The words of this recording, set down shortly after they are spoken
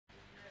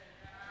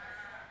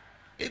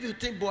If you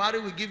think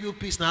Buhari will give you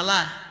peace, now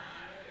lie.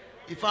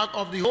 In fact,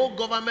 of the whole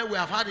government we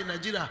have had in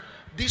Nigeria,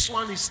 this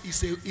one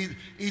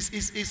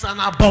is an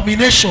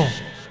abomination.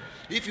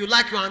 If you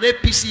like, you're an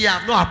APC, you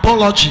have no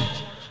apology.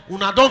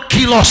 Una don't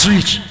kill us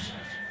rich.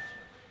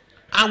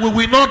 And we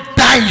will not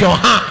die in your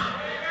hand.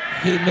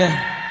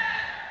 Amen.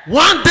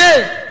 One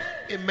day,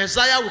 a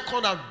Messiah will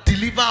come and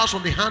deliver us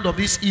from the hand of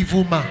this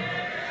evil man.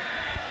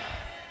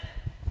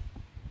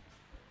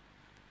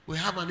 We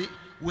have an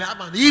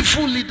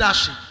evil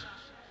leadership.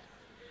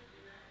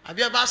 Have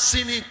you ever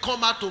seen him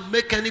come out to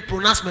make any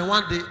pronouncement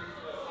one day?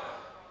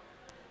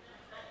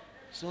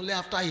 It's only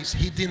after his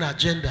hidden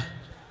agenda.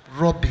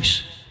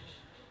 Rubbish.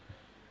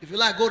 If you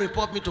like, go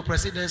report me to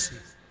presidency.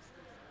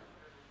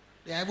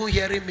 They are even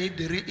hearing me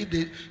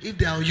if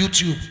they are on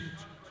YouTube.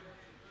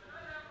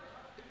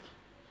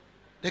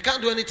 They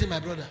can't do anything, my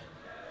brother.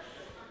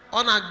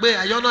 On Agbe,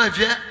 I don't know if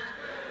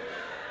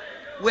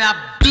we are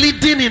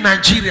bleeding in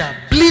Nigeria.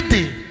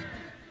 Bleeding.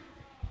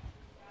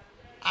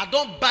 I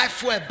don't buy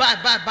fuel, buy.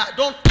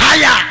 Don't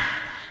tire.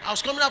 I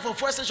was coming out from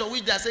fuel station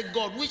which day. I said,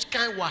 God, which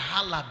kind of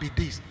wahala be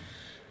this?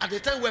 At the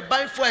time we're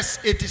buying fuel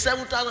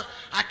 87,000,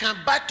 I can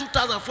buy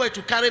 2,000 fuel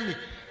to carry me.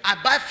 I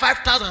buy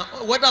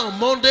 5,000. Whether on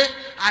Monday,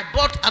 I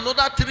bought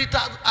another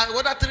 3,000.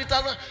 Another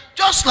 3,000.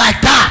 Just like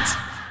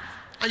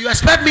that. And you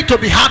expect me to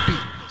be happy?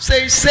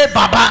 Say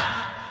Baba.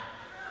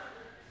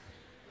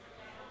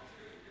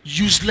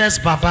 Useless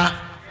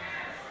Baba.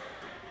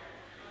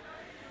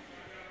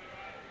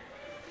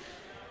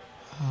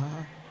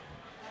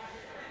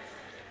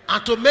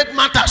 And to make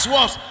matters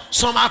worse,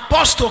 some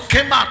apostle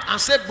came out and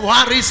said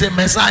Buhari is a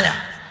Messiah.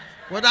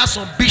 Whether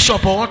some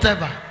bishop or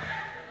whatever.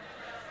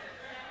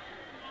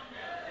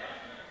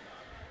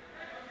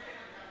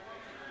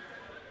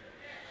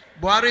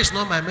 Buhari is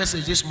not my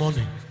message this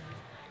morning.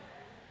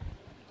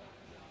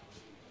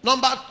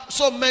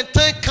 So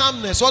maintain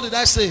calmness. What did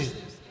I say?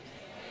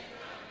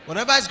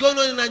 Whatever is going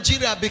on in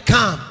Nigeria, be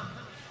calm.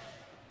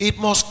 It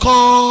must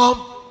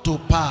come to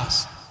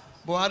pass.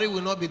 Buhari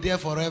will not be there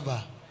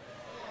forever.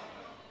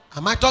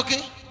 Am I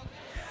talking?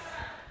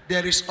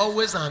 There is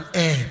always an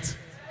end.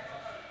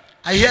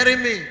 Are you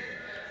hearing me?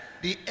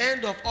 The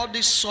end of all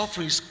this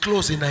suffering is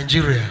close in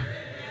Nigeria.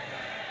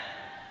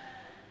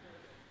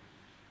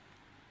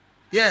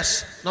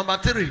 Yes. Number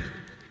 3.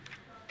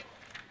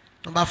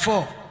 Number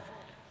 4.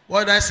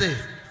 What did I say?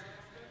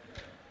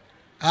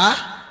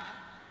 Huh?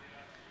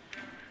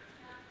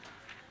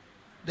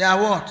 They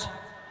are what?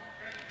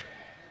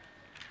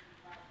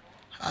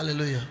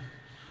 Hallelujah.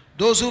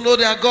 Those who know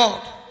their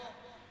God,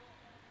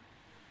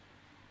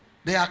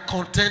 they are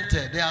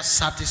contented. They are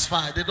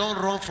satisfied. They don't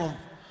run from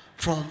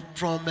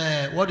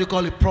what do you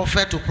call it,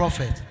 prophet to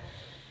prophet.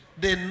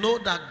 They know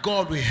that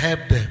God will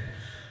help them.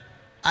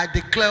 I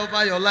declare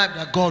over your life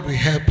that God will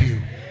help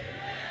you.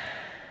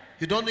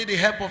 You don't need the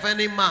help of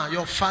any man.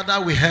 Your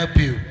Father will help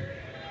you.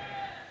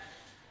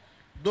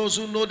 Those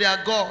who know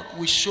their God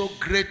will show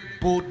great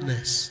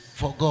boldness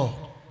for God.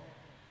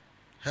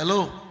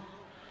 Hello?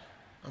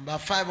 Number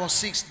 5 or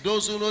 6.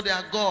 Those who know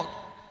their God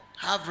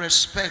have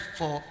respect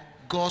for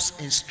God's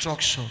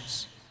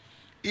instructions.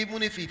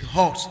 Even if it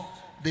hurts,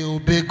 they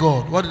obey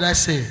God. What did I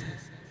say?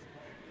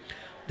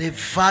 They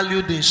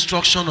value the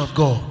instruction of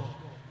God.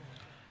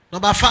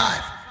 Number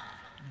 5.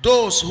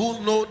 Those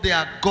who know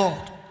their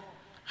God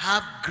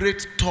have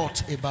great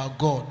thoughts about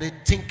God. They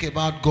think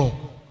about God.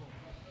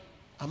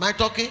 Am I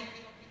talking?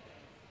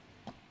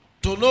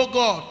 To know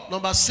God,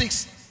 number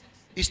 6,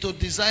 is to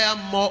desire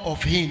more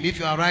of Him. If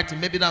you are writing,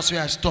 maybe that's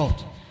where I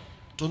stopped.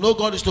 To know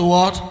God is to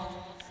what?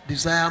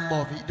 Desire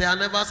more. They are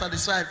never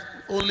satisfied.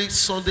 Only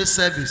Sunday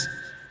service.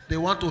 They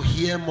want to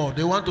hear more.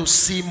 They want to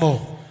see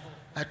more.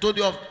 I told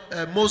you of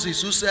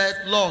Moses who said,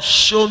 Lord,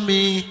 show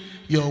me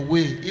your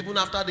way. Even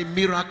after the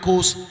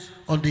miracles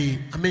of the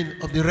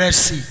Red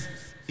Sea,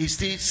 he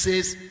still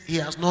says he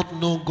has not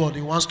known God.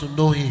 He wants to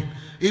know Him.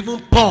 Even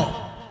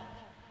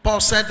Paul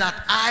said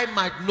that I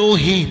might know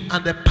Him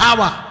and the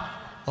power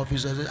of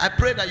His presence. I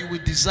pray that you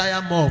will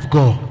desire more of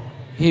God.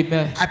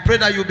 Amen. I pray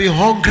that you'll be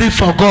hungry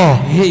for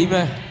God.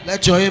 Amen.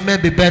 Let your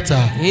amen be better.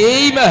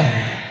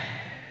 Amen.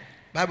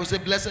 Bible says,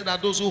 blessed are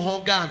those who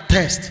hunger and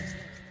thirst,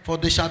 for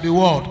they shall be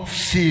what?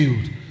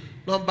 Filled.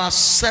 Number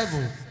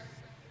 7.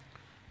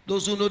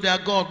 Those who know their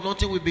God,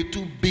 nothing will be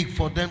too big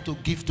for them to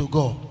give to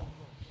God.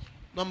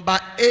 Number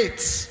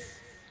 8.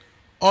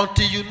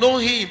 Until you know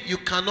Him, you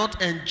cannot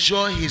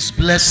enjoy His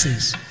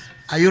blessings.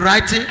 Are you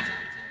writing?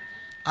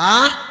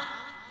 Huh?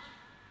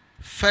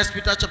 1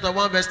 Peter chapter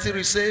 1 verse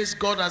 3 says,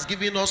 God has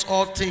given us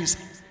all things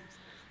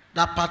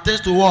that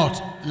pertains to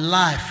what?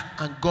 Life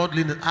and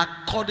godliness,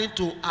 according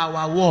to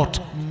our what?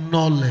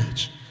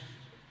 Knowledge.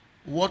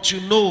 What you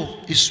know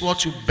is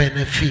what you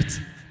benefit.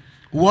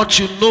 What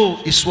you know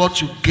is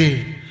what you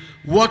gain.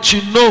 What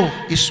you know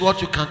is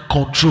what you can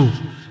control.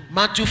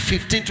 Matthew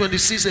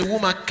 15:26, a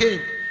woman came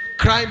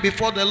crying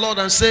before the Lord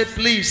and said,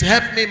 please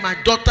help me, my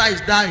daughter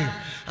is dying.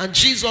 And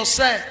Jesus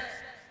said,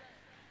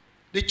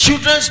 the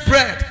children's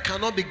bread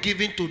cannot be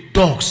given to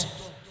dogs.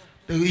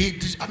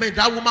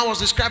 That woman was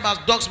described as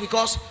dogs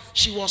because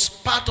she was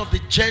part of the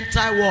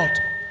Gentile world,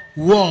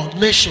 world,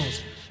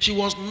 nations. She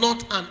was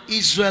not an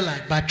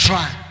Israelite by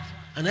tribe.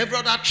 And every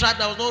other tribe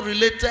that was not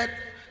related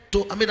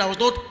to, that was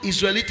not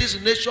Israelites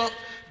in nature,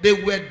 they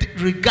were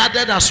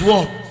regarded as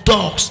what?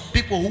 Dogs.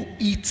 People who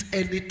eat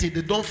anything.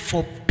 They don't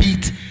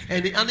forbid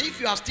any. And if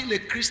you are still a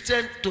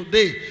Christian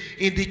today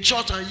in the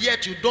church and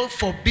yet you don't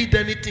forbid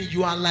anything,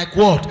 you are like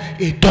what?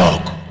 A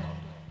dog.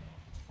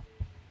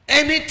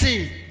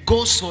 Anything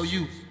goes for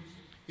you.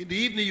 In the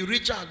evening you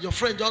reach out, your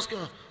friend just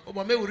come, oh,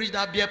 but maybe we reach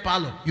that beer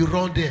parlor. You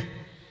run there.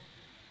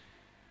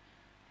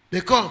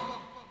 They come.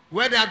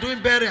 Where they are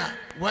doing burial,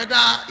 whether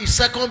it's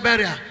second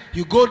burial,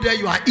 you go there,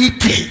 you are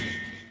eating.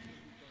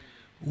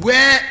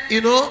 Where,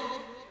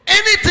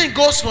 anything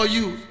goes for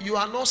you. You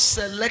are not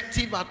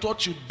selective at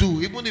what you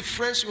do. Even the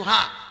friends you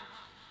have,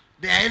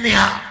 they are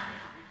anyhow.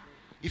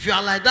 If you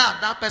are like that,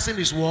 that person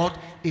is what?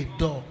 A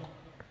dog.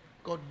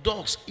 Because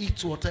dogs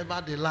eat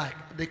whatever they like.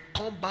 They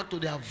come back to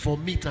their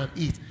vomit and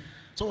eat.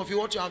 Some of you,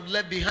 what you have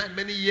left behind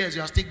many years,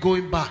 you are still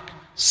going back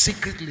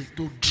secretly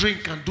to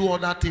drink and do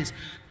other things.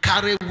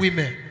 Carry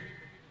women.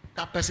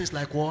 That person is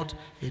like what?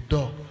 A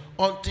dog.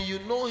 Until you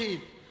know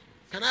him.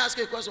 Can I ask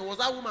you a question? Was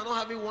that woman not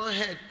having one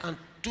head and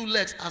two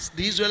legs as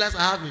the Israelites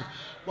are having?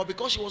 But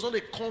because she was not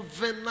a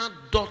covenant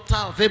daughter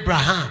of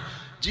Abraham,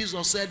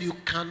 Jesus said you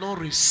cannot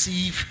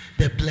receive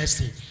the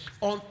blessing.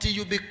 Until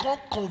you become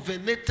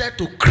covenanted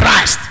to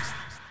Christ,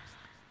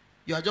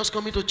 you are just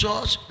coming to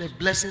church, the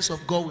blessings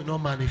of God will not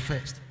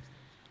manifest.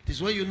 It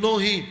is when you know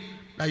him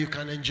that you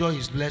can enjoy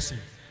his blessing.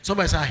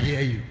 Somebody say, I hear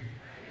you.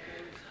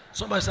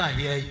 Somebody say, I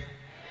hear you.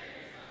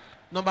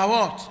 Number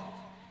what?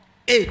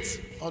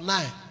 8 or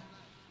 9.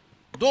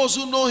 Those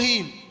who know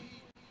him,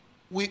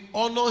 we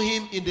honor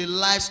him in the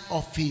lives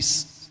of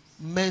his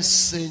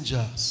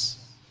messengers.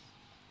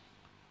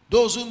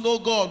 Those who know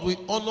God, we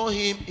honor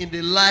him in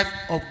the life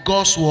of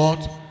God's word,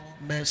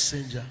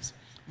 messengers.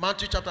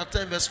 Matthew chapter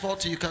 10 verse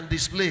 40, you can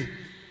display.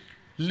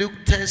 Luke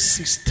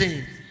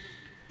 10:16.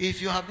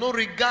 If you have no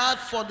regard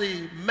for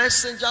the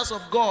messengers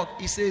of God,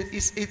 it's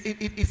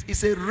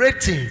a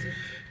rating.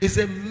 It's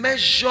a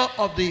measure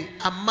of the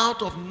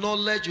amount of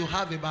knowledge you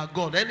have about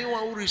God.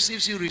 Anyone who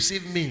receives you,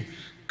 receive me.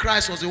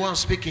 Christ was the one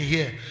speaking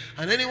here.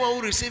 And anyone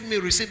who received me,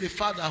 received the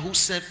Father who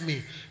sent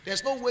me.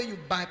 There's no way you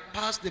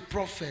bypass the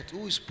prophet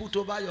who is put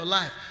over your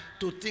life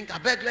to think, I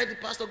beg, let the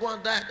pastor go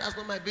and die. That's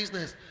not my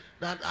business.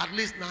 That at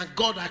least now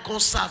God I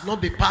can't serve,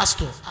 not be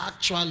pastor.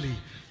 Actually,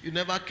 you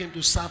never came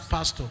to serve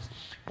pastor.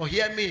 But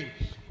hear me,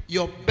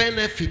 your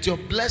benefit, your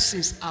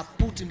blessings are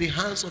put in the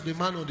hands of the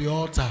man on the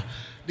altar.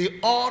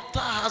 The altar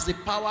has the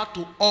power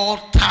to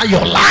alter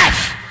your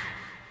life.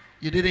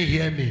 You didn't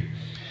hear me.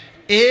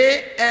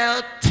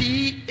 ALTAR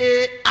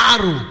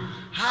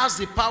has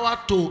the power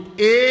to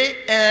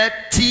ALTER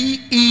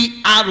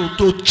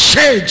to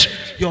change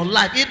your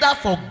life, either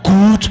for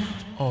good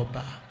or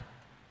bad.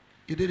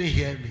 You didn't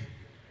hear me.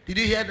 Did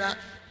you hear that?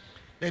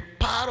 The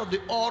power of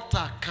the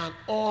altar can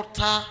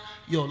alter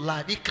your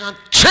life. It can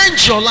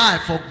change your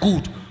life for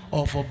good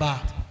or for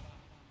bad.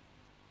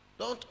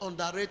 Don't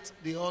underrate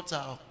the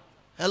altar.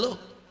 Hello?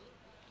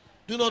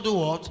 Do not do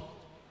what?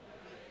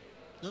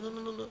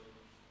 No.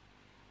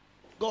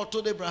 God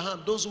told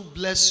Abraham, those who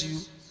bless you,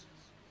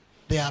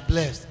 they are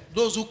blessed.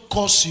 Those who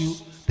curse you,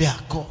 they are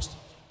cursed.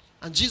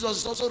 And Jesus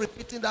is also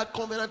repeating that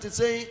covenant and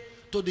saying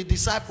to the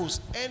disciples,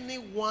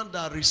 anyone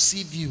that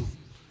receives you,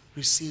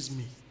 receives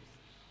me.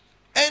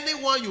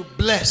 Anyone you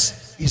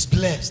bless is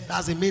blessed.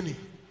 That's the meaning.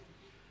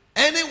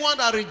 Anyone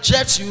that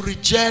rejects you,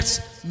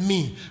 rejects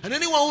me. And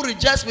anyone who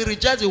rejects me,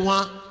 rejects the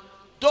one.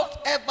 Don't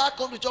ever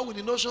come to church with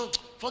the notion,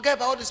 forget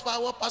about all this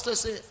power. What pastor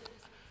say,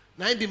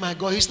 now he be my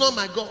God. He's not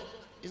my God.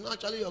 He's not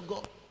actually your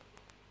God.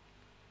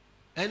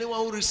 Anyone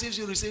who receives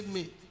you, receive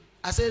me.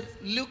 I said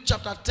Luke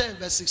chapter 10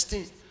 verse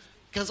 16.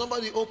 Can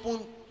somebody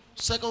open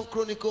 2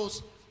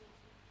 Chronicles?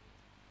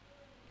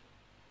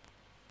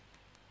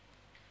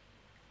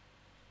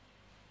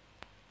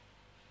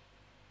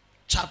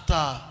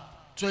 Chapter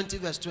 20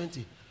 verse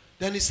 20.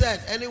 Then he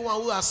said, anyone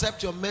who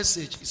accepts your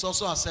message is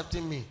also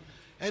accepting me.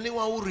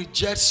 Anyone who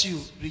rejects you,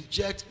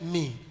 reject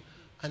me.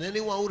 And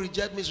anyone who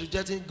rejects me is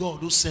rejecting God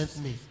who sent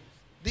me.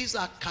 These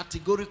are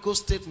categorical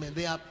statements.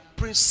 They are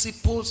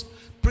principled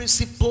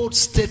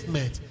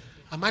statements.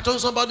 Am I talking to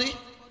somebody?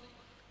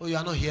 Oh, you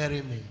are not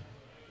hearing me.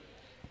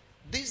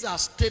 These are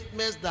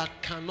statements that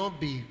cannot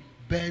be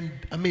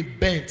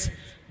bent.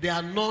 They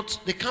are not,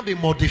 they can't be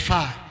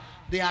modified.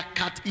 They are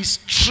cut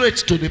straight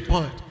to the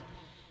point.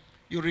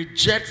 You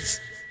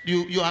reject,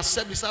 you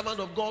accept the servant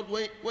of God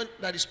when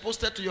that is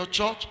posted to your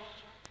church.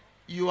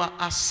 You are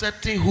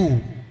accepting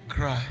who?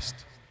 Christ.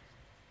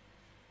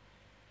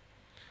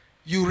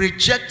 You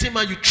reject him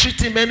and you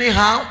treat him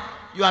anyhow.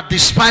 You are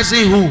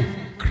despising who?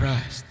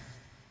 Christ.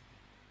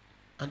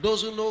 And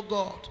those who know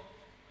God,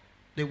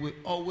 they will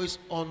always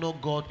honor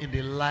God in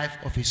the life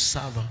of his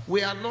servant.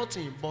 We are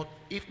nothing, but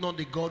if not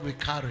the God we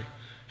carry.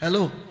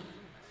 Hello?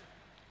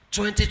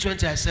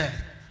 2020 I said.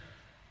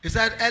 He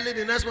said early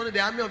the next morning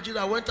the army of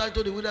Judah went out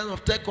into the wilderness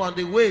of Tekoa, on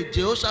the way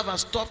Jehoshaphat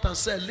stopped and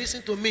said,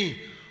 listen to me,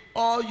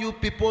 all you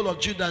people of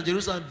Judah and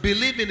Jerusalem,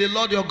 believe in the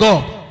Lord your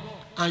God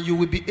and you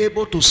will be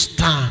able to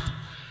stand.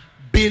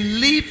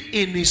 Believe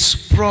in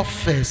his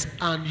prophets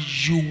and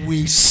you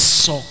will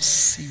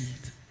succeed.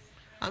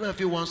 How many of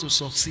you want to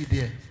succeed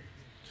here?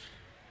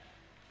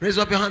 Raise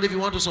up your hand if you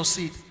want to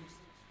succeed.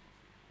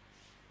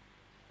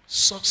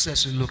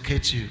 Success will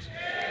locate you.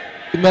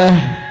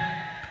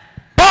 Amen.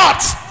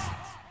 But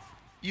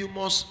you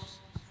must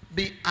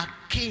be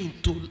akin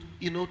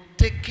to,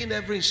 taking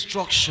every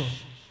instruction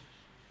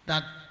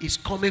that is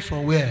coming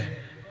from where?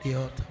 The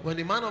altar. When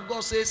the man of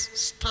God says,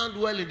 stand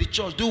well in the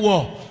church, do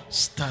what?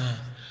 Stand.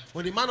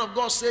 When the man of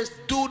God says,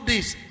 do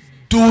this,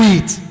 do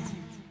it.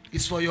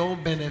 It's for your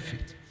own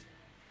benefit.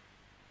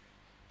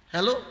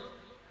 Hello?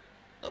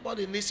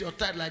 Nobody needs your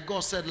tithe like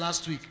God said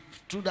last week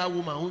through that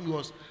woman whom he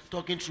was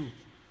talking through.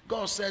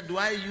 God said, do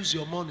I use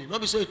your money?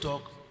 Not be so you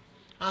talk.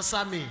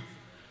 Answer me.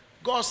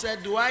 God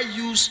said, do I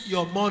use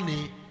your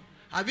money?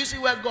 Have you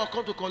seen where God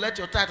come to collect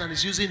your tithe and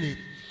is using it?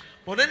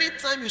 But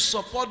anytime you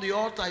support the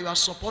altar, you are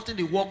supporting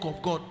the work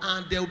of God.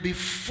 And there will be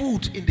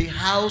food in the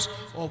house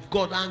of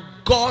God. And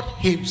God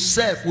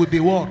himself will be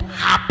what?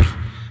 Happy.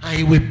 And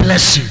he will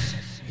bless you.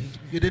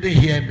 You didn't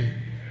hear me.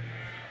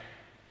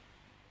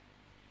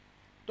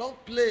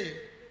 Don't play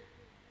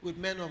with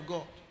men of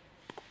God.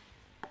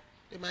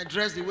 They might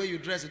dress the way you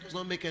dress. It does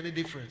not make any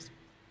difference.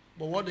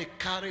 But what they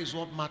carry is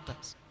what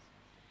matters.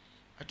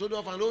 I told you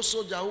of an old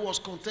soldier who was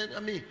content.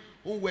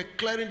 Who were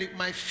clearing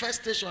my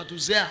first station at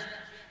Uzziah.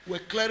 Were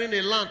clearing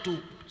a land to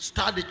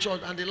start the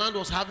church, and the land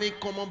was having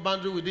common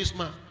boundary with this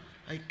man.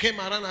 And he came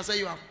around and said,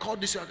 you have caught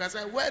this. I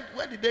said, where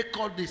did they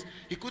caught this?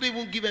 He couldn't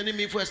even give any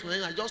meaningful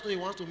explanation. I just know he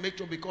wants to make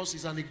sure because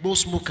he's an Igbo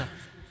smoker.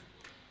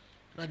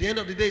 And at the end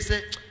of the day, he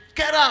said,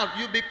 get out,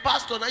 you be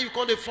pastor, now you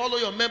can't follow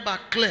your member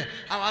clear.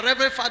 Our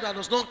reverend father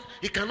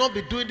he cannot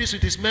be doing this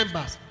with his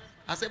members.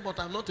 I said, but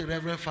I'm not a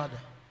reverend father.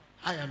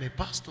 I am a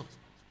pastor.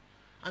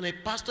 And a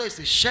pastor is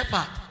a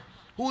shepherd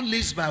who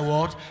lives by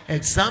what?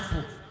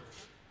 Example.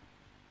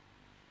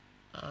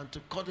 And to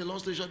cut the long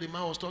story short, the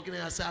man was talking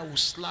and I said, I will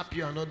slap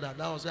you and all that.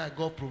 That was why I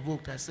got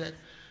provoked. I said,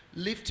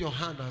 lift your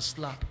hand and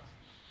slap.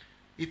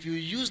 If you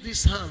use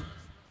this hand,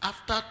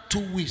 after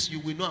 2 weeks, you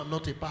will know I'm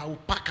not a pastor. I will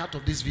pack out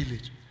of this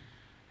village.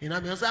 You know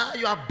what I mean? I said,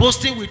 you are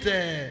boasting with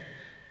a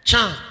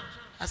chant.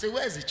 I said,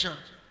 where is the chant?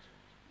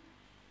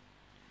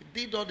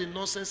 He did all the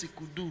nonsense he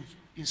could do,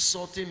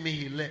 insulting me,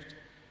 he left.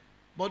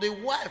 But the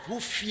wife who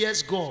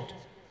fears God,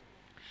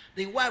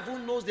 the wife who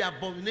knows the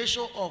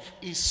abomination of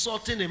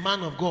insulting a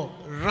man of God,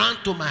 ran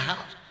to my house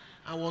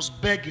and was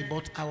begging,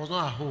 but I was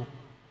not at home.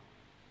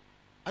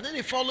 And then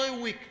the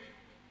following week,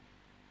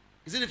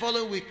 is it the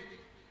following week?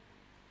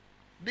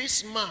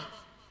 This man,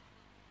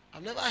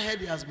 I've never heard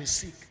he has been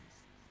sick,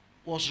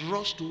 was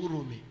rushed to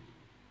Urumi.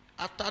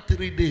 After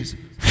 3 days,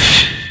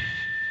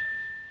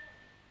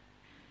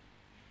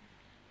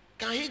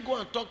 can he go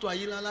and talk to a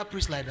Yilala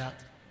priest like that?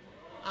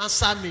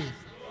 Answer me.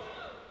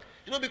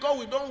 You know, because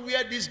we don't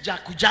wear this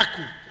jaku.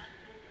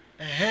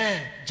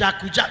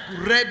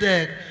 Jaku,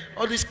 red,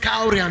 all this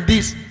cowrie and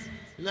this.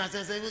 You know, I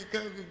said,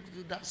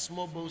 that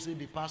small boy say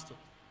be pastor.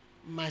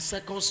 My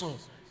second son.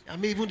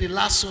 Even the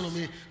last son of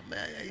me,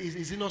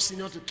 is he not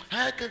senior to?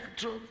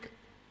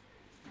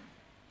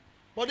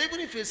 But even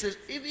if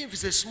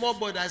it's a small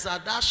boy that is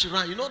at that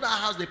shrine, you know that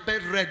house they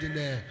paint red in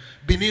the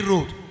Benin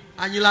Road,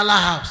 Anyilala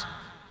house.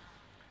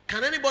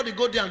 Can anybody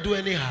go there and do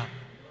anyhow?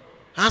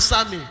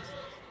 Answer me.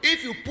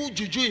 If you put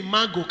juju in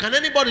mango, can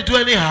anybody do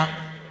anyhow?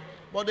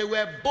 But they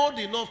were bold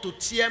enough to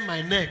tear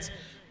my net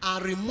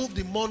and remove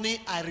the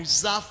money I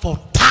reserved for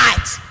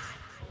tithe.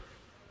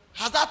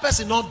 Has that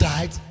person not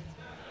died?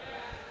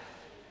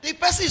 The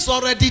person is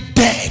already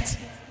dead.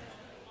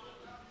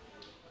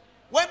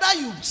 Whether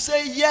you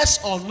say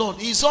yes or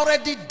not, he's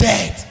already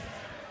dead.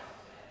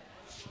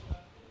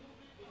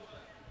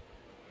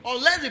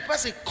 Unless the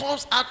person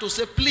comes out to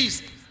say,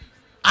 please,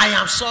 I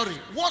am sorry.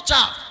 Watch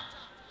out.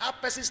 That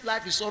person's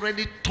life is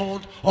already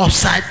turned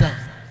upside down.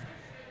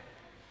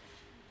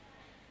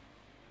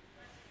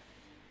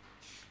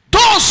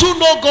 Those who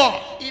know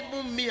God,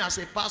 even me as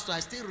a pastor, I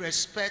still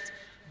respect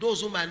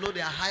those whom I know they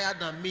are higher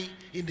than me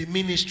in the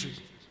ministry.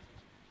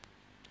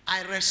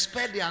 I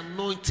respect the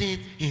anointing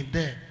in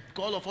them.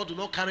 Because all of us do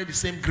not carry the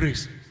same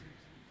grace.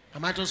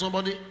 Am I telling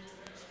somebody?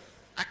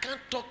 I can't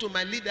talk to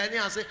my leader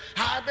and say,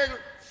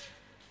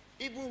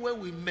 even when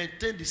we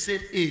maintain the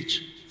same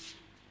age,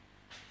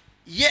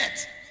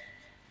 yet,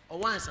 or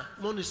why, sir?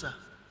 Money, sir.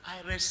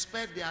 I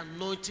respect the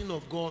anointing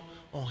of God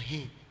on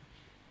him.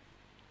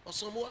 Or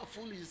some who are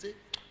foolish say,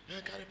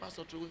 carry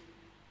pastor through it.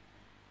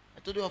 I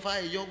told you of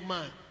a young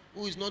man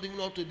who is not even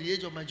up to the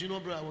age of my junior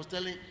brother. I was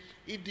telling,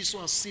 if this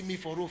one see me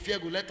for road, fear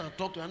go let her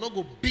talk to her. I not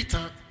go beat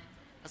her.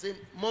 I say,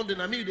 Monday,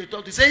 na me they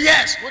talk to. He say,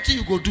 yes, what do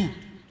you go do?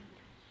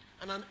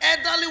 And an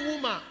elderly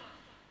woman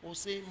will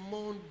say,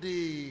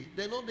 Monday,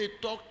 they know they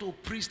talk to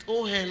priest,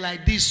 oh, hey,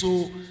 like this.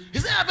 So he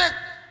said, I bet.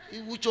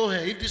 Which oh,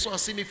 hey, if this one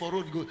see me for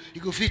road, he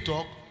go fit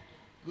talk.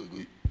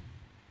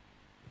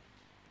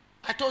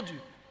 I told you.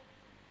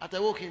 After I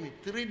woke him in,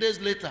 3 days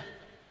later,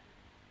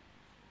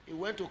 he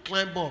went to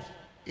climb up.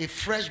 A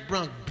fresh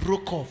branch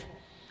broke off.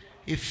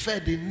 He fell,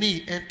 the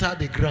knee entered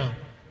the ground.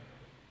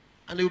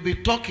 And they will be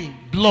talking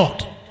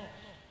blood.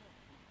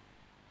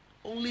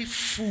 Only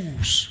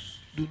fools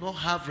do not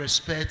have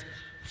respect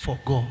for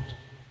God.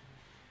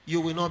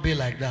 You will not be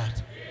like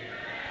that.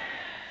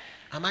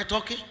 Am I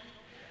talking?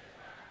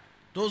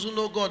 Those who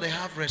know God, they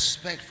have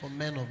respect for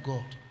men of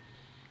God.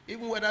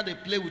 Even whether they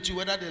play with you,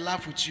 whether they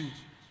laugh with you,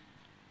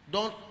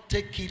 don't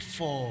take it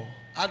for,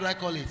 how do I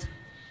call it?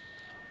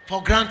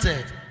 For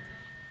granted.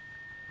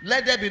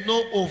 Let there be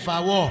no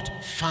overword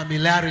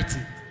familiarity.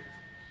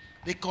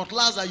 The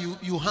cutlass that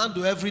you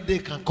handle every day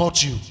can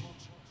cut you.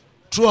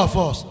 True or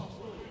false?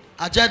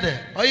 Ajede,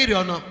 or you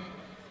or not?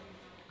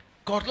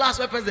 Cutlass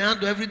weapons they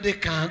handle every day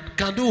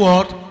can do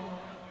what?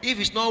 If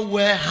it's not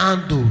well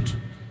handled.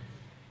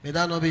 May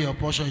that not be your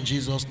portion in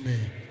Jesus'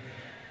 name.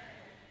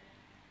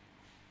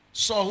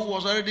 Saul, who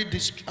was already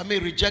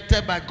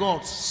rejected by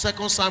God,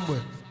 2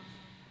 Samuel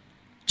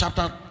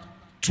chapter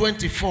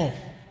 24.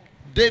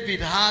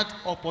 David had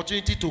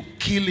opportunity to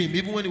kill him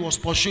even when he was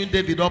pursuing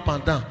David up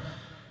and down.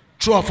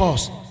 True or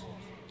false?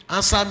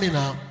 Answer me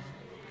now.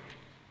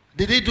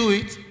 Did he do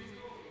it?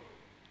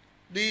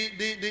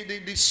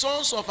 The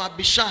sons of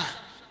Abishai,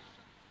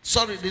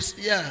 something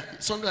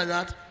like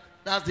that.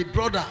 That's the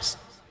brothers.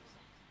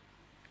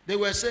 They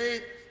were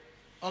saying,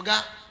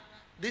 Oga,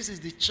 this is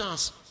the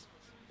chance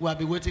we have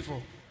been waiting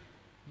for.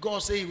 God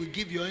said he will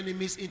give your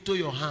enemies into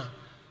your hand.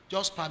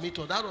 Just permit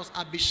us. That was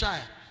Abishai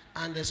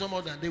and some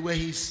other. They were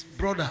his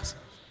brothers.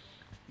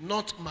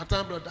 Not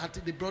maternal brother.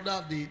 The brother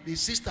of the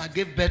sister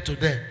gave birth to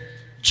them.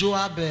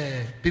 Joab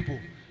people.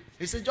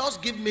 He said,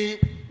 just give me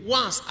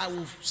once, I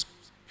will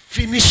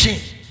finish him.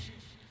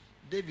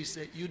 David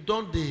said, you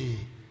don't the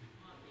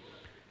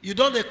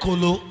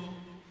colo.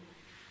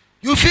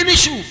 You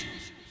finish you.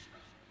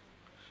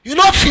 You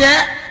not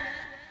fear.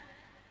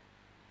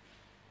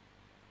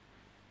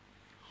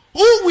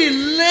 Who will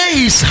lay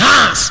his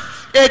hands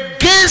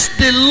against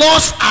the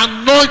Lord's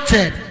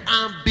anointed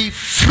and be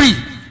free?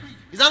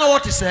 Is that not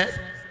what he said?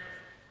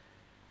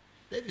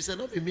 David said,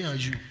 not be me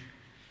and you. He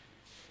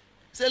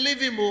said,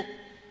 leave him. Oh.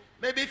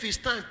 Maybe if his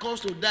time comes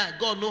to die,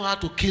 God knows how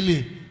to kill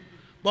him.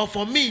 But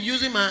for me,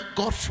 using my,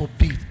 God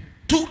forbid.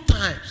 2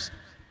 times.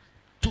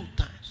 2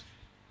 times.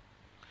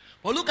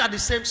 But look at the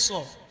same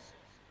Saul.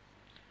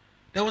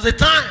 There was a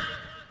time.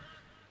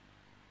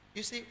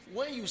 You see,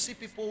 when you see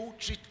people who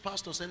treat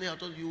pastors anyhow,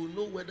 you will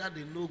know whether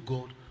they know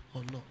God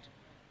or not.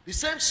 The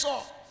same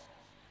Saul.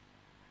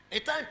 A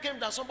time came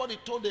that somebody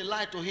told a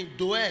lie to him,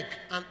 Doeg,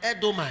 an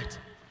Edomite,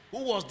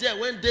 who was there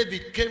when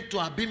David came to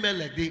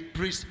Abimelech, the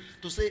priest,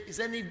 to say, is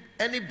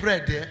any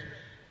bread there?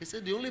 He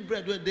said, the only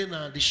bread went there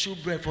now, the shoe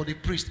bread for the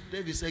priest.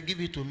 David said,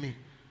 give it to me.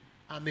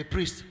 I'm a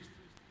priest.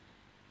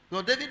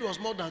 But David was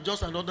more than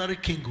just an ordinary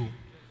king.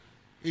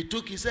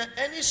 He said,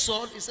 any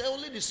sword? He said,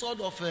 only the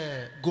sword of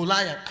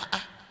Goliath.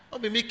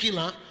 Don't be me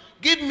killer.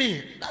 Give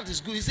me. That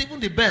is good. It's even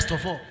the best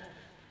of all.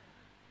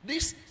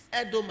 This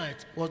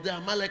Edomite was there.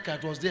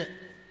 Amalekite was there.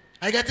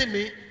 Are you getting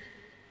me?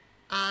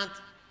 And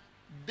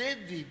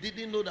David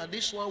didn't know that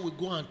this one would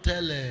go and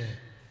tell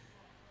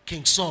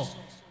King Saul.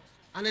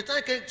 And the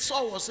time King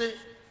Saul was saying,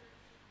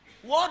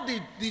 what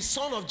did the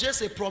son of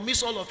Jesse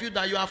promise all of you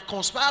that you have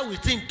conspired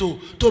with him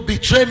to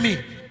betray me?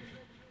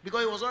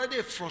 Because he was already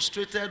a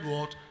frustrated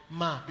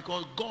man.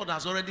 Because God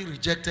has already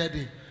rejected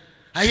him.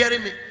 Are you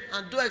hearing me?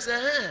 And Doeg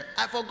said, hey,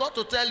 I forgot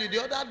to tell you.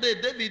 The other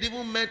day, David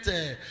even met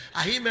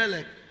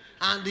Ahimelech.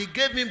 And he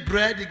gave him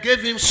bread. He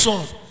gave him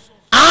son.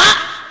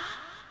 Huh?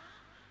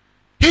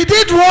 He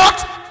did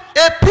what?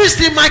 A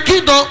priest in my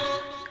kingdom.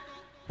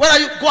 Where are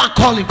you? Go and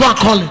call him. Go and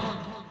call him.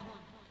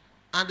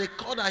 And they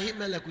called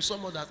Ahimelech with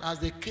some others as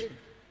they came.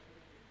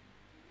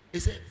 He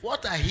said,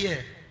 what I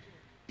hear,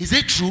 is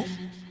it true?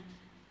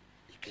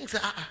 The king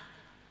said,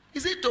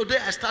 is it today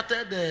I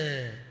started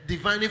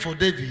divining for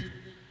David?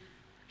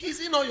 Is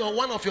he not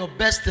one of your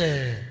best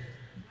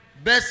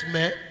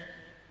men?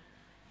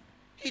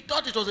 He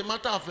thought it was a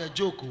matter of a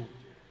joke.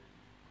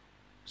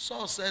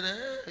 Saul said,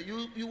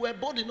 you were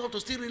bold enough to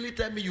still really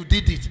tell me you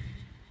did it.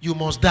 You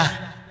must die.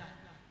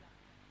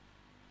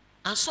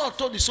 And Saul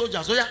told the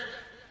soldiers, oh yeah,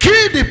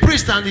 kill the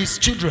priest and his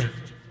children.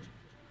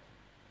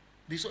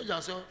 The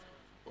soldiers said,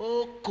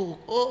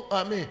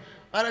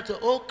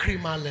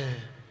 criminal,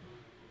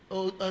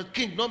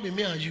 king, not be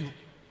me and you.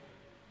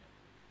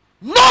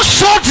 No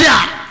soldier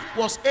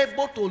was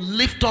able to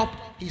lift up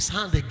his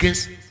hand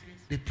against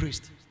the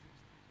priest.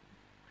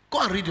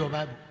 Go and read your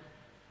Bible.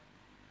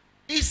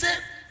 He said,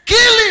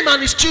 kill him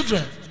and his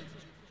children.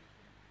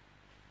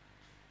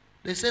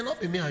 They said, not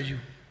be me and you.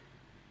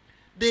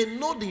 They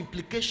know the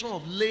implication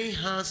of laying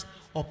hands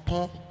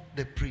upon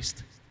the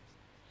priest.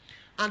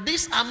 And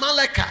this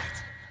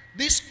Amalekite,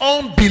 this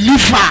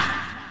unbeliever,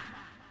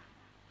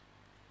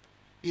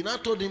 he now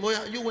told him, oh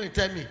yeah, you won't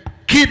tell me,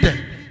 kill them.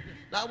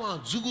 That one,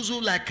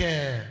 Zuguzu like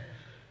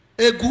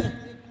Egu,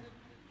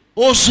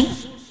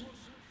 Osu.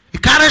 He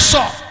carries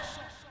sword.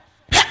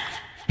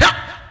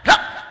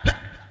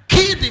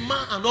 Kill the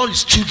man and all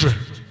his children.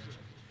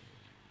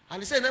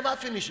 And he said, never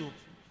finish.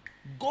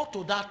 Go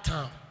to that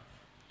town.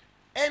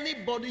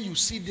 Anybody you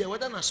see there,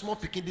 whether in a small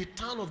picking, the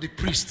town of the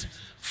priest,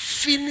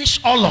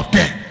 finish all of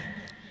them.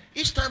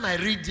 Each time I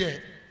read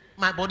there,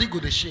 my body go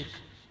to shake.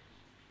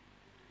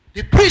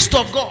 The priest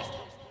of God.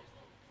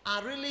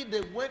 And really,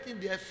 they went in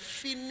there,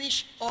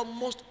 finished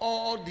almost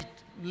all the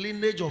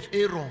lineage of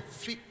Aaron,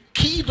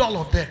 killed all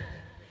of them.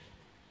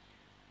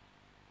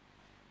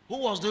 Who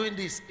was doing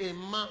this? A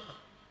man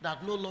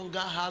that no longer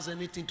has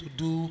anything to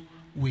do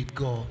with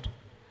God.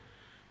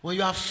 When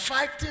you are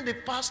fighting the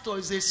pastor,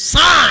 it's a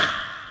sign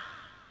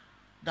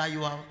that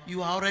you are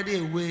already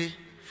away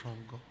from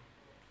God.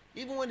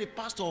 Even when the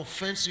pastor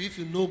offends you, if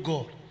you know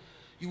God,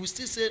 you will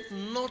still say,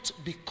 not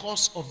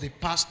because of the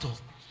pastor,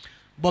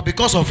 but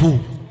because of who?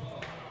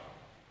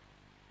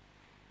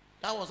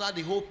 That was how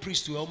the whole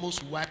priesthood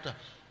almost wiped out.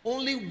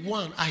 Only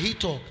one,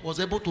 Ahithob, was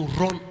able to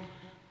run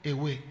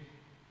away.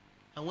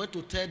 And went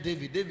to tell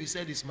David. David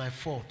said, it's my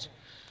fault.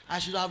 I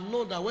should have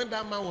known that when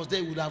that man was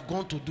there, he would have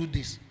gone to do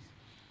this.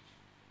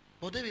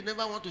 But David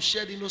never wanted to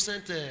shed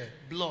innocent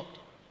blood.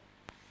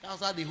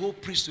 That's how the whole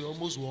priesthood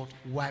almost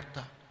wiped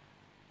out.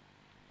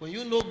 When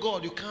you know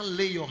God, you can't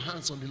lay your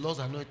hands on the Lord's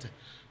anointed.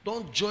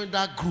 Don't join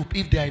that group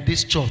if they are in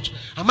this church.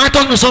 Am I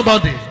talking to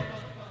somebody?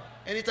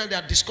 Anytime they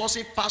are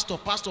discussing pastor,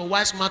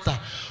 wise matter,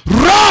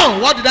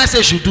 wrong! What did I say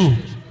you should do?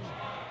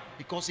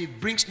 Because it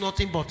brings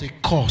nothing but a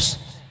curse.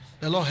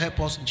 The Lord help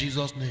us in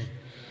Jesus' name.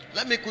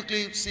 Let me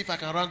quickly see if I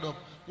can round up.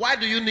 Why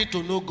do you need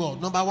to know God?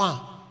 Number one.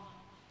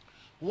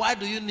 Why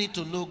do you need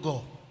to know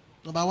God?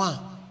 Number one.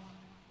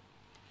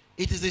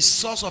 It is the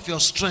source of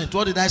your strength.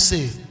 What did I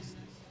say?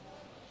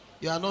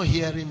 You are not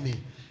hearing me.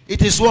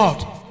 It is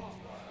what?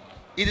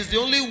 It is the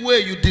only way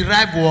you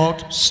derive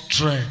what?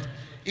 Strength.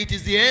 It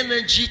is the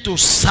energy to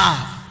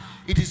serve.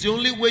 It is the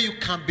only way you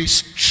can be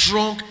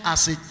strong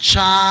as a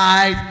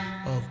child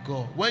of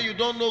God. When you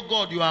don't know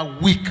God, you are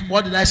weak.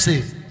 What did I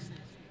say?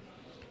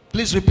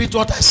 Please repeat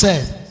what I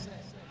said.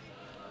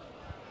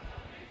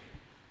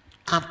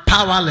 I'm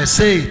powerless.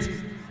 Say it.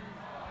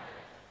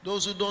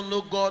 Those who don't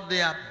know God,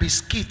 they are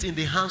biscuit in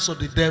the hands of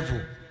the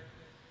devil.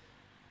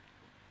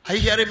 Are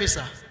you hearing me,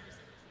 sir?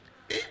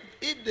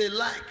 If they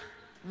like,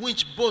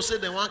 which both say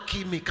they want to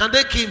kill me, can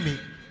they kill me?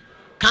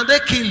 Can they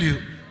kill you?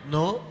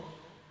 No.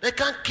 They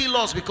can't kill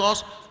us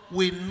because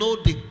we know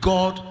the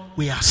God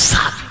we are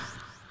serving.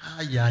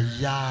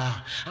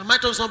 Am I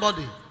telling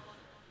somebody?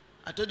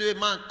 I told you a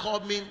man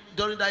called me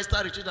during the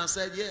Easter retreat and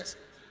said, yes,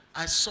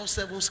 I saw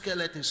 7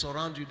 skeletons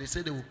surround you. They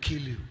said they will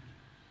kill you.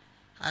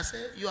 I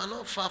said, you are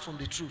not far from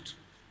the truth,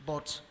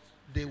 but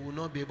they will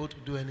not be able to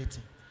do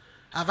anything.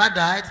 Have I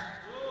died?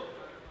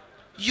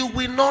 You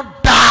will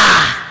not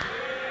die.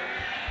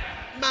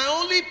 My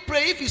only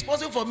prayer, if it's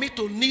possible for me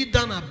to kneel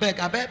down and beg,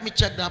 I beg me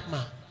check that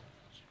man.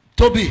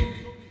 Toby.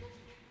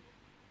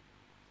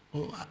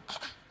 Oh,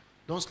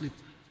 don't sleep.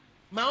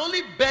 My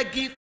only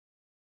begging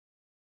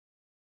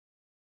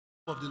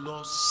of the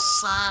Lord,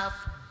 serve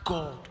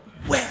God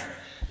well.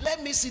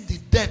 Let me see the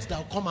death that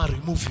will come and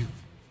remove you.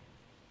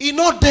 In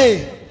no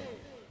day.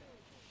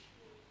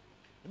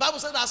 The Bible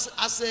said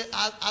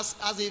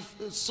as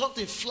if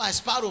something flies,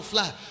 sparrow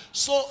fly,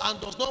 so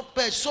and does not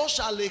perish, so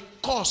shall a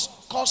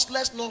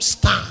causeless not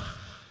stand.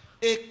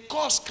 A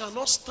cause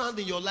cannot stand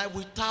in your life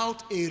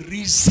without a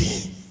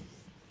reason.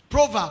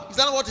 Proverb, is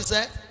that not what it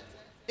said?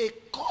 A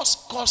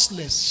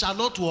causeless shall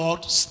not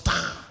what?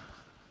 Stand.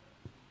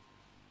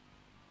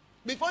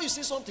 Before you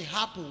see something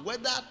happen,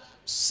 whether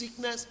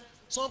sickness,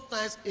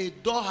 sometimes a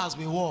door has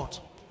been what?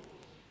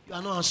 You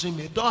are not answering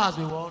me. A door has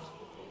been what?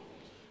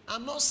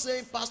 I'm not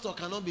saying pastor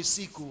cannot be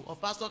sick or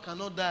pastor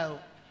cannot die.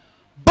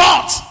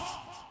 But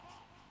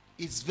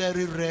it's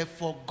very rare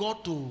for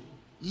God to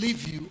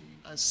leave you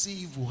and see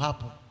evil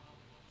happen.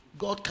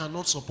 God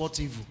cannot support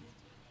evil.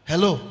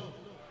 Hello?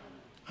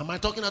 Am I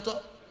talking at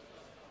all?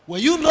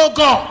 When you know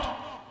God,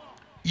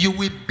 you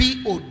will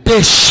be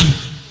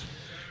audacious.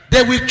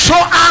 They will throw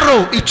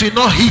arrow, it will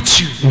not hit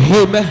you.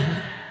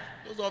 Amen.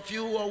 Those of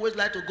you who always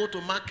like to go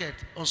to market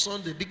on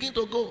Sunday, begin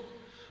to go.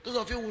 Those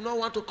of you who not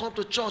want to come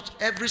to church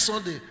every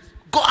Sunday,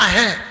 go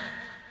ahead.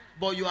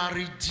 But you are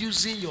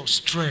reducing your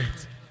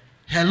strength.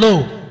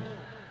 Hello?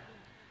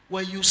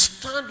 When you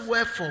stand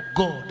well for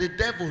God, the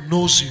devil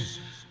knows you.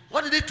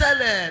 What did he tell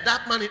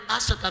that man in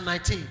Acts chapter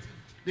 19?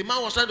 The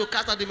man was trying to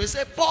cast out him. He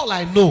said, Paul,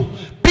 I know.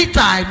 Peter,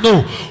 I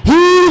know.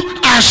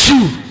 Who are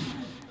you?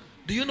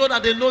 Do you know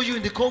that they know you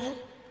in the coven?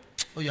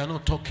 Oh, you are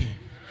not talking.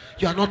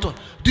 You are not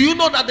talking. Do you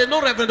know that they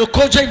know Reverend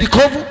OKOJIE in the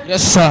coven?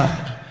 Yes,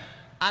 sir.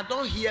 I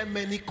don't hear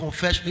many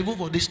confessions, even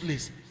for this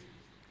place.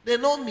 They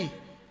know me.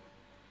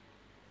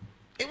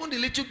 Even the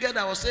little girl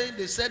that was saying,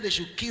 they said they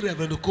should kill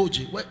Reverend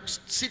OKOJIE. Well,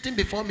 sitting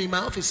before me in my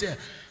office here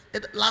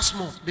last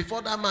month,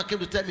 before that man came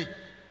to tell me,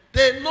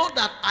 they know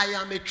that I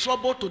am a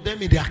trouble to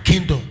them in their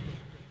kingdom.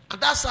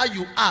 And that's how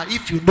you are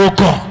if you know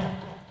God.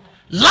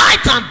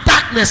 Light and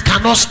darkness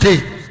cannot stay.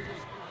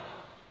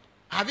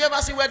 Have you ever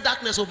seen where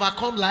darkness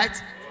overcome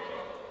light?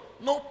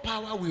 No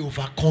power will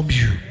overcome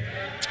you.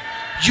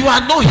 You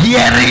are not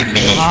hearing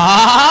me.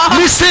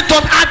 Listen to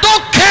me. I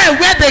don't care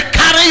where they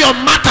carry your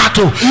matter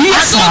to.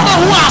 Yes, I don't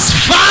know who has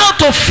vowed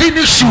to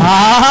finish you.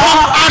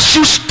 But as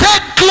you stay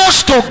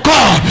close to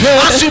God,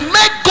 as you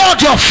make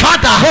God your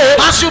father,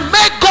 as you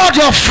make God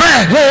your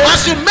friend,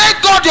 as you make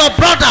God your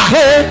brother,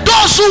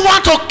 those who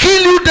want to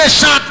kill you, they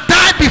shall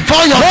die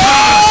before your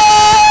time.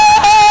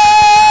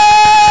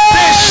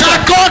 They shall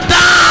go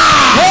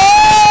down.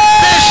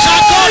 They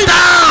shall go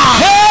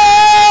down.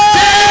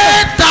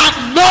 They that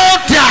know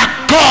their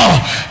God,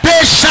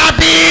 they shall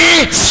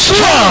be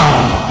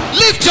strong.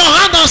 Lift your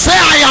hand and say,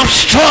 I am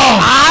strong.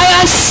 I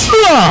am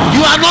strong.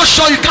 You are not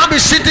sure. You can't be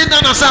sitting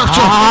down and say, I'm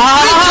strong.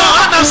 Lift your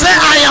hand and say,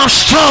 I am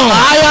strong.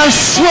 I am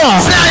strong.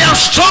 Say, I am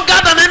stronger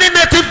than any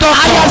native doctor.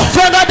 I am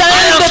stronger than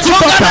any native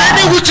stronger doctor. than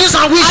any witches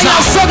and I wizards.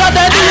 am stronger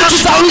than any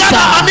witches and Stronger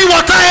than wizards. any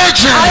water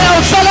agent. I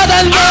am stronger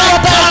than any I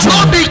water agent.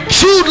 cannot be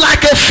chewed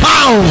like a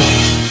fowl.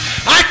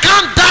 I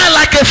can't die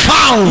like a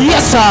fowl.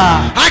 Yes, sir.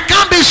 I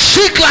can't be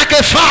sick like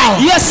a fowl.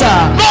 Yes, sir.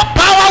 No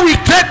power will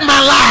take my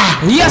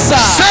life. Yes, sir.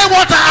 Say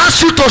what I asked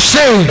you to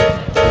say.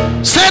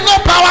 Say no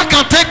power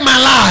can take my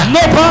life.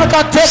 No power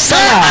can take Say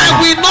my life.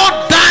 I will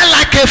not die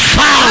like a I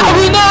fowl.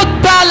 will not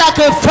die like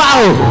a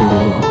fowl.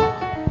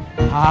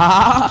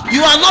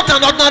 You are not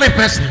an ordinary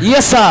person.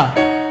 Yes, sir.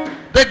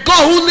 The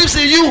God who lives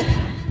in you.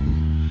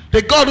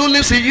 The God who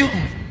lives in you.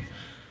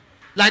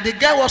 Like the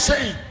guy was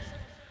saying.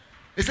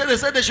 They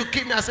said they should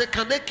kill me. I said,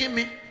 can they kill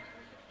me?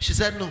 She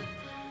said no.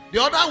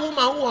 The other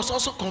woman who was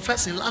also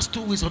confessing last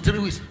 2 weeks or 3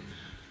 weeks.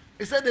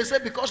 They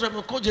said because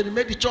Reverend OKOJIE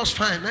made the church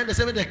fine. Then they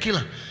said they kill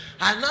her.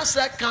 I now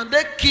said, can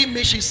they kill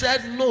me? She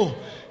said no.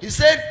 He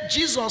said,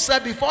 Jesus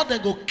said before they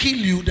go kill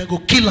you, they go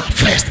kill her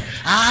first.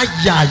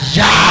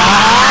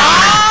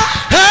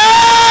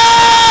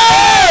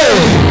 Hey!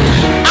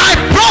 I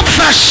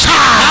prophesy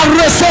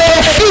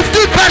to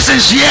 50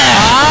 persons here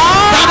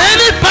that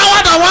any power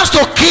that wants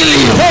to kill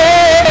you,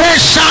 they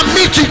shall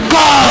meet with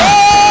God.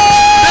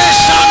 They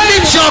shall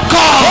meet your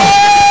God.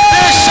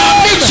 They shall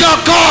meet your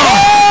God.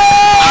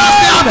 As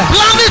they are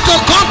planning to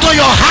come to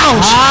your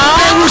house,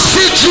 they will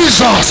see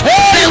Jesus.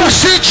 They will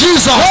see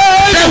Jesus.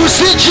 They will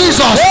see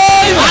Jesus.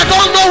 I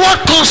don't know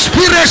what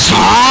conspiracy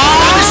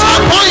that is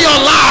upon your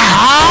life.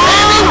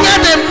 Anywhere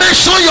they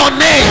mention your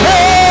name,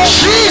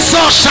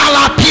 Jesus shall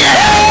appear.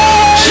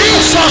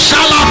 Jesus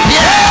shall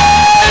appear.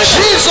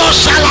 Jesus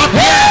shall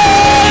appear.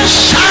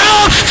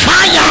 Shout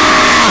fire.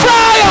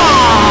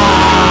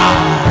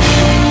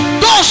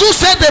 Those who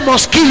say they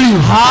must kill you,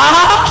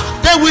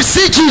 they will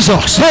see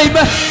Jesus.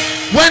 Amen.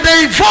 When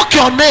they invoke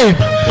your name,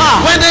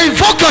 when they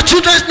invoke your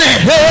children's name,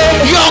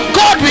 your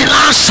God will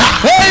answer.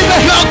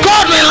 Your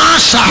God will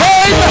answer.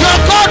 Your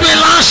God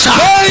will answer.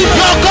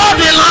 Your God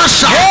will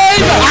answer.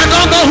 I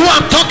don't know who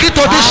I'm talking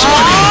to this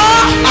morning.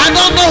 I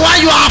don't know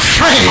why you are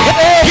afraid.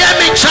 Hear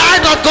me,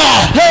 child of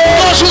God.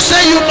 Those who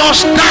say you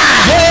must die,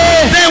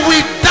 they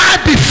will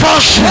die before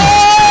you.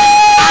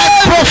 I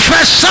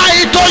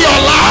prophesy into your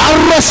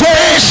life.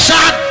 They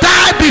shall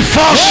die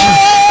before you.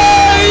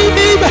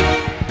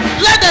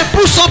 Let them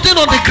put something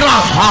on the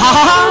ground.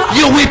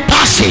 You will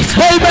pass it.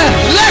 Amen.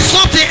 Let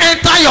something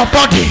enter your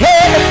body.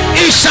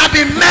 It shall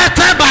be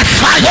melted by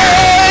fire.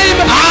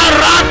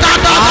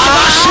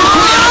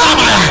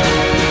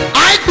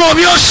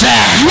 Yes, sir.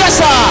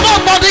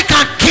 Nobody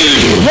can kill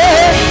you.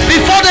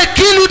 Before they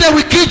kill you, they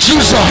will kill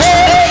Jesus.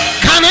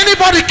 Can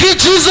anybody kill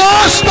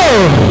Jesus? No.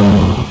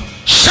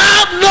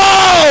 Shout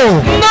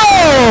no. No.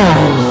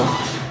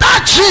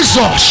 That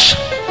Jesus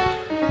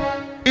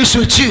is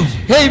with you.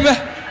 Amen.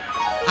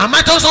 Am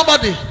I telling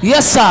somebody?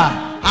 Yes, sir.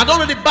 I don't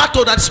know the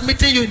battle that's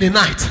meeting you in the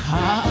night.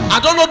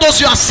 I don't know those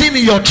you are seeing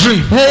in your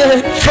dream.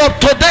 From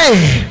today,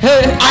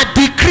 I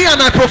decree and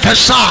I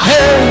prophesy.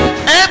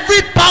 Every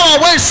power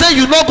where you say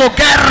you no go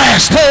get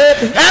rest.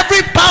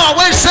 Every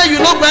power where you say you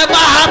no go ever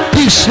have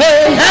peace.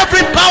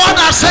 Every power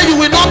that say you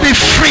will not be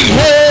free.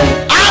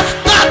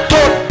 After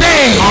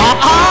today,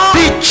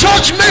 the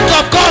judgment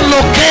of God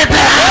located.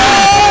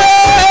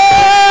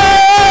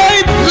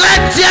 Let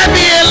there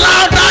be a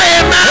louder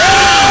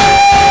amen.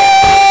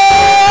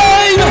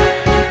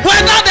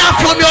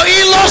 From your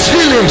in-laws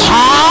village,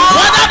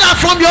 whether they're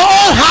from your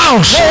own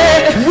house,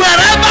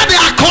 wherever they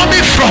are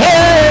coming from, any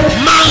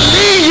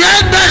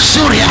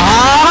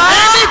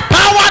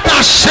power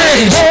that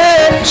says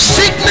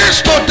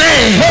sickness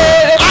today,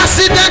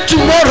 accident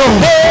tomorrow,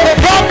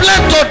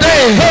 problem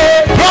today,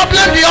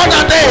 problem the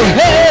other day,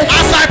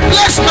 as I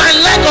place my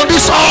leg on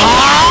this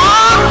altar,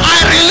 I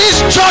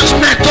release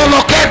judgment to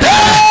locate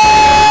them.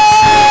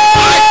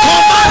 I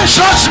command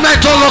judgment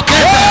to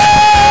locate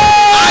them.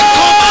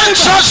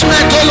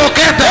 Judgment to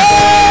locate them.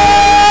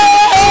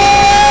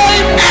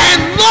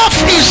 Enough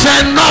is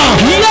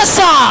enough. Yes,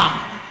 sir.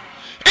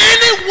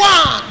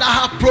 Anyone that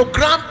have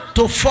programmed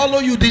to follow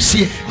you this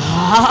year,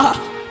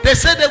 they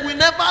say they will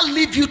never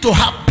leave you to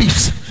have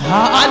peace.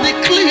 I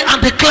declare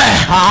and declare,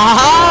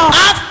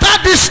 after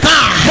this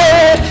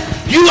time,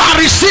 you are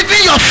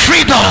receiving your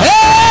freedom.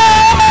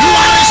 You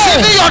are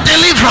receiving your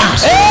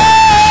deliverance.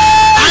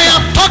 I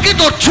am talking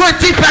to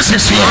 20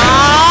 persons here.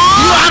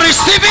 You are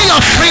receiving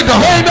your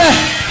freedom.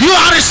 You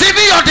are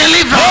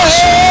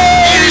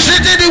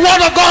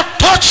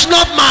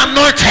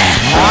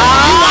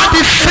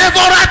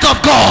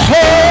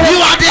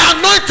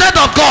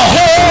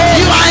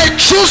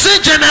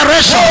choosing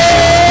generation.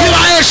 You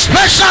are a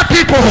special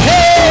people.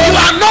 You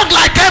are not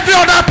like every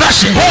other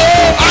person.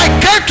 I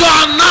came to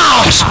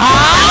announce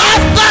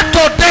after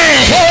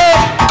today,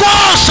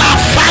 God shall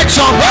fight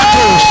some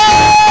battles.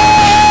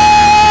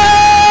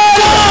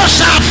 God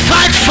shall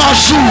fight for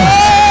you.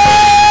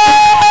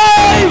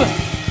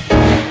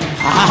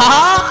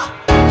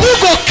 Who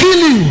go kill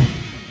you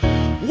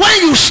when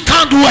you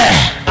stand well?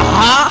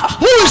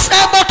 Who is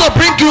able to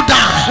bring you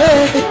down?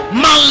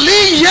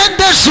 Mali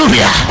Yende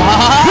Zuria.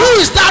 Who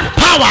is that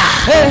power?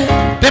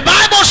 The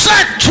Bible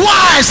said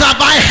twice have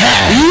I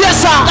heard.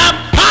 Yes, sir. That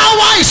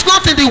power is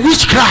not in the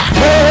witchcraft.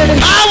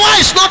 Power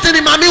is not in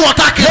the Mami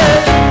Wataki.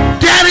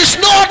 There is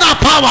no other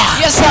power.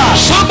 Yes, sir.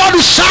 Somebody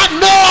shout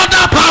no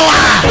other power.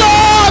 No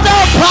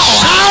other power.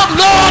 Shout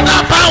no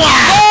other power.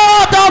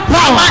 No other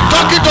power. Am I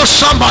talking to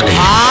somebody?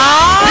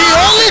 The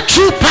only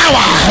true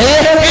power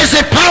is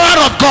the power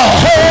of God.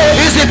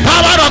 Is the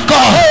power of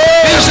God.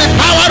 Is the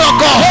power of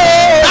God.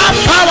 That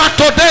power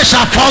today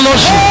shall follow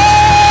you.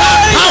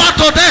 That power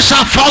today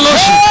shall follow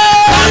you.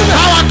 That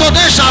power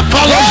today shall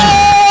follow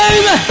you.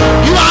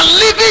 You are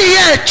living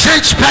here a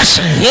changed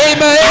person.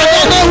 Amen. I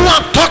don't know who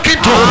I'm talking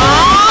to.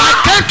 I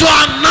came to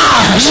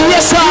announce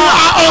Yes, sir. you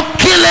are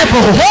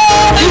unkillable.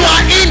 You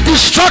are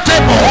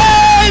indestructible.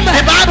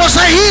 The Bible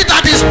says he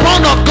that is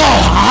born of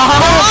God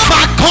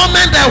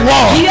overcoming the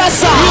world.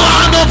 Yes, sir. You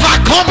are an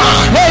overcomer.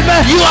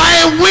 Amen. You are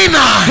a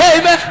winner.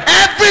 Amen.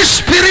 Every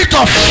spirit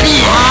of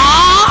fear,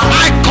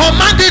 I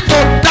command it to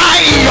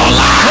die in your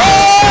life.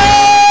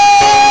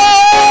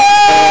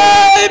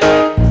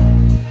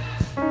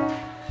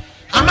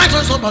 Am I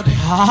telling somebody?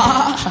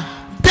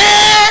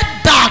 They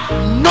that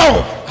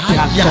know,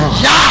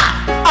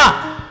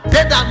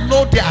 they that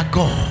know their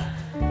God,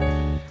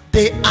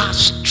 they are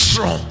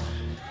strong.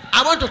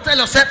 I want to tell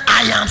yourself,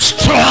 I am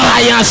strong.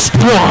 I am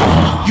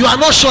strong. You are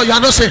not sure. You are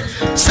not saying.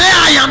 Say,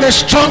 I am a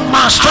strong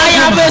man. I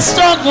am a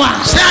strong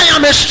man. Say, I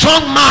am a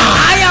strong man.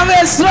 I am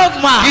a strong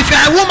man. If you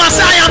are a woman,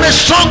 say, I am a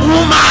strong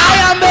woman.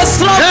 I am a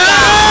strong man.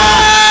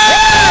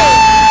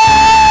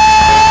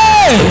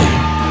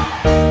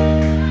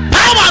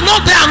 Power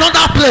not there,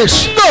 another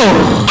place. No.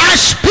 I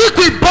speak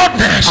with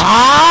boldness.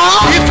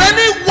 If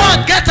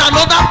anyone get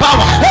another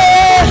power,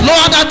 no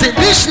other thing.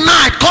 This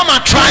night, come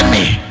and try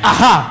me.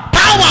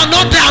 Power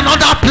not there,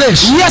 another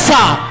place. Yes,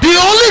 sir. The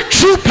only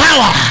true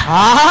power.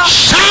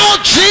 Shout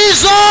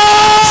Jesus.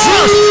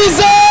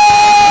 Jesus.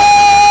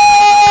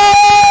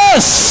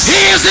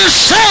 He is the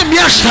same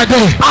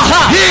yesterday.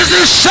 He is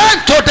the same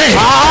today.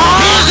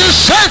 He is the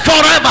same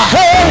forever.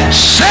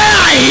 Say,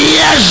 I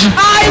hear you.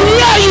 I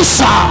hear you,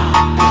 sir.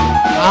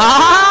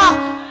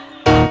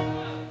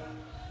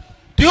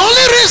 The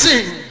only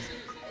reason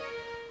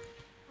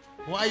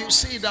why you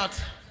see that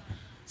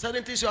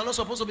certain things you are not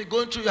supposed to be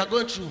going through, you are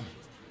going through,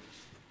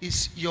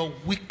 is your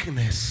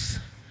weakness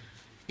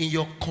in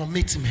your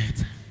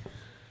commitment,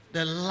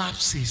 the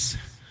lapses.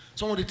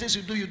 Some of the things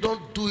you do, you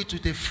don't do it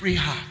with a free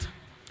heart.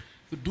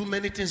 You do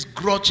many things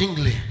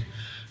grudgingly.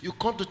 You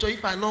come to church.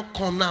 If I not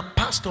come now,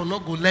 pastor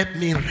not go let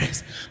me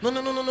rest. No.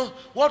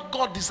 What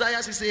God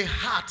desires is a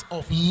heart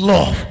of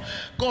love.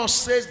 God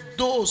says,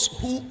 those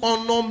who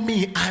honor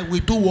me, I will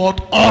do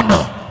what?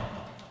 Honor.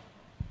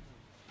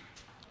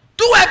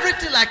 Do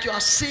everything like you are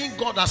seeing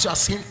God as you are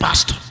seeing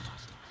pastor.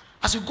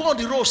 As you go on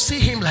the road, see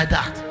him like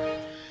that.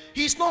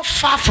 He is not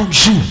far from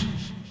you.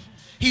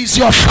 He is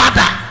your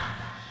father.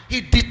 He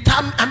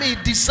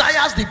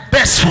desires the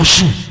best for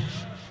you.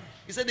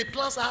 He said, the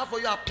plans I have for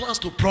you are plans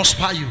to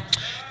prosper you.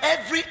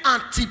 Every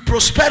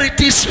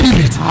anti-prosperity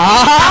spirit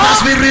that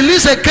has been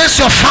released against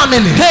your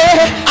family,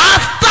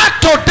 after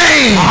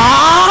today,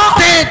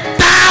 they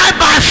die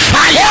by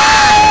fire.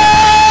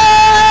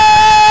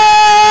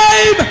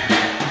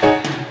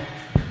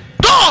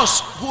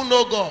 Those who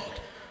know God,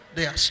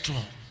 they are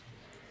strong.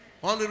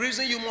 One of the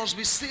reasons you must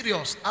be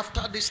serious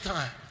after this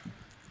time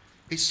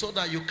is so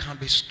that you can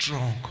be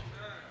strong.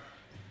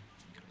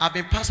 I've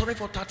been pastoring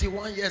for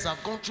 31 years.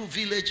 I've gone through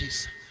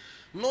villages.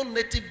 No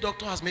native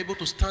doctor has been able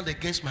to stand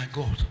against my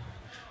God.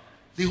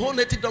 The whole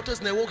native doctors,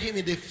 they walk in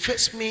and they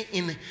faced me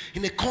in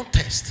a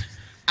contest.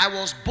 I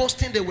was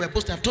boasting, they were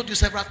boasting. I've told you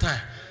several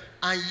times.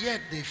 And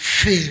yet they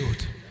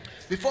failed.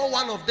 Before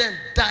one of them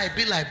died,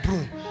 be like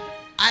broom.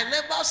 I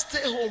never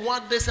stay home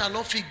one day say I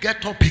not feel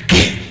get up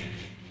again.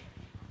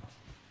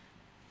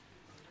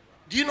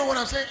 Do you know what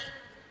I'm saying?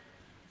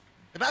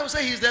 The Bible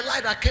says he's the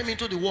light that came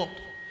into the world.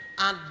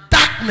 And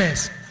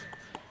darkness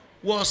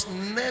was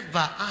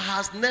never,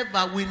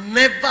 will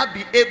never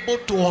be able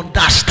to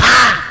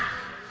understand.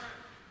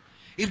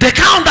 If they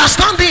can't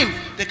understand him,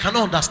 they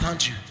cannot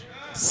understand you.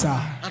 Sir.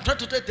 I'm trying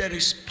to tell you, there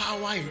is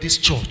power in this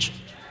church.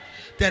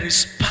 There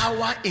is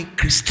power in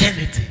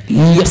Christianity.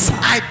 Yes, sir.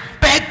 I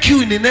beg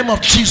you in the name of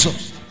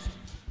Jesus,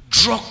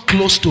 draw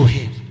close to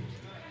him.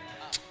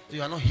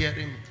 You are not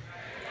hearing me.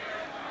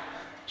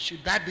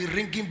 Should I be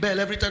ringing bell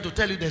every time to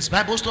tell you there's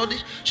Bible study?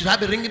 Should I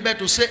be ringing bell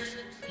to say,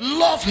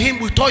 love him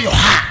with all your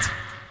heart?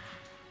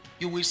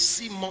 You will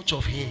see much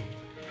of him.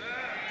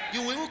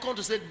 You will even come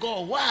to say,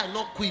 God, why I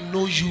not quit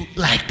know you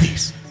like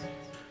this?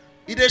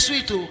 It is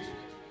sweet too.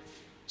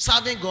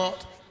 Serving God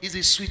is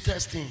the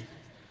sweetest thing.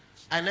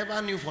 I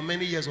never knew for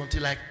many years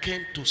until I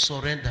came to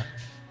surrender.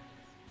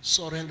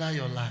 Surrender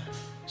your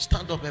life.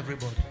 Stand up,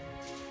 everybody.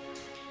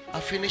 I'll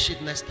finish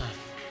it next time.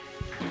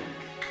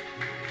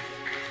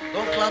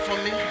 Don't clap for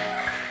me.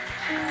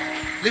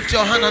 Lift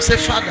your hand and say,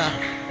 Father,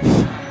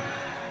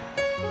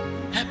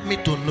 help me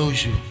to know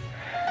you.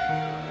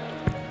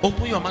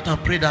 Open your mouth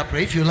and pray that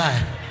prayer if you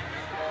like.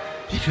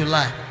 If you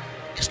like.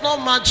 It's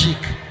not magic.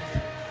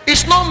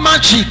 It's not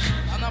magic.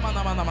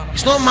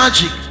 It's not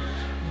magic.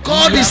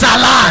 God is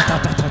alive.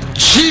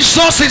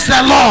 Jesus is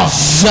the Lord.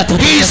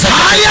 He is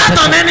higher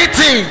than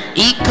anything.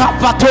 He's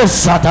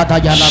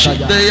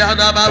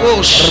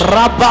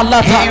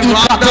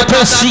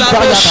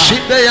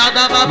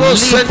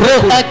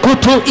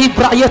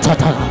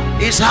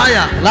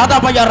higher.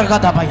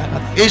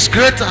 He's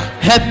greater.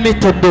 Help me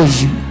to know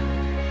you.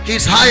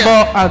 He's higher.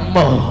 More and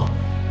more.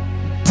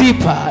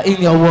 Deeper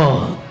in your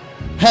word.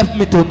 Help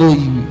me to know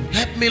you.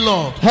 Help me,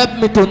 Lord. Help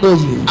me to know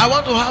you. I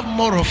want to have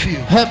more of you.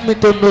 Help me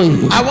to know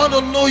you. I want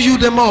to know you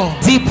the more.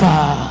 Deeper.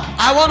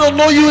 I want to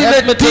know you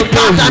in a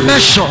deeper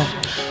dimension.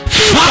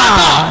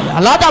 Father,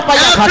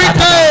 every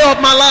day of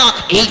my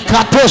life,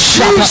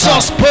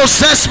 Jesus,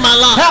 possess my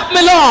life. Help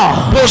me,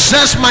 Lord.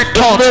 Possess my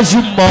thoughts.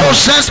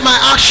 Possess my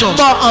actions.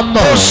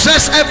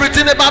 Possess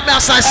everything about me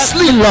as I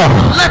sleep.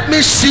 Let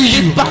me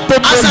see you.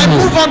 As I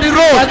move on the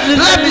road,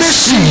 let me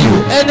see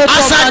you.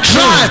 As I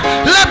drive,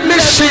 let me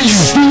see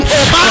you.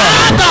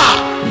 Father,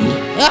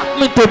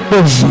 help me to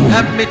know you.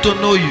 Help me to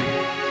know you.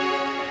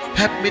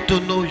 Help me to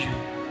know you.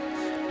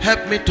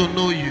 Help me to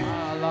know you.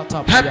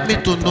 Help me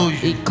to know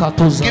you.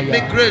 Give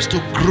me grace to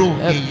grow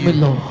in you.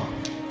 Lord.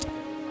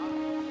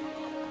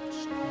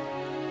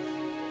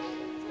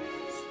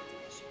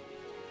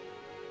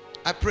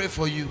 I pray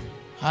for you.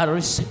 I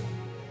receive.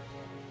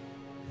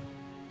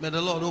 May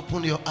the Lord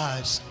open your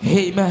eyes.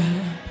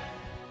 Amen.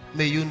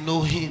 May you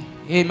know him.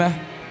 Amen.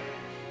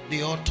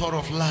 The author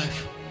of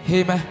life.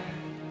 Amen.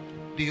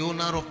 The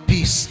owner of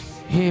peace.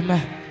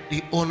 Amen.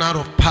 The owner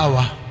of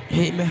power.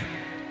 Amen.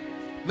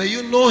 May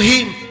you know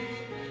him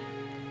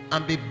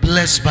and be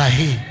blessed by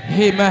him.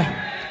 Amen.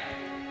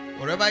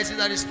 Whatever it is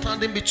that is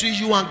standing between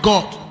you and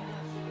God,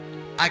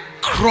 I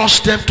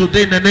crush them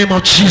today in the name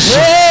of Jesus.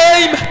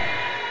 Amen.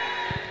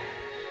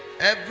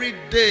 Every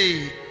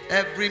day,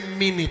 every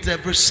minute,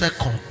 every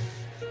second,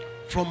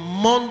 from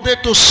Monday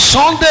to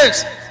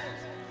Sundays,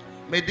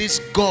 may this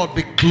God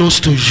be close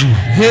to you.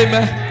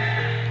 Amen.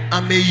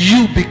 And may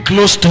you be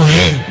close to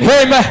him.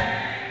 Amen.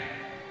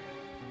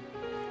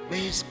 May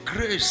his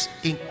grace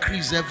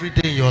increase every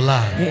day in your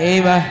life.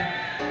 Amen.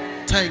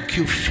 Thank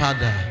you,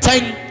 Father.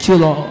 Thank you,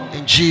 Lord.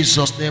 In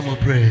Jesus' name we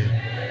pray.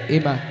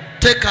 Amen.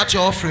 Take out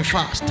your offering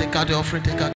fast. Take out your offering. Take out.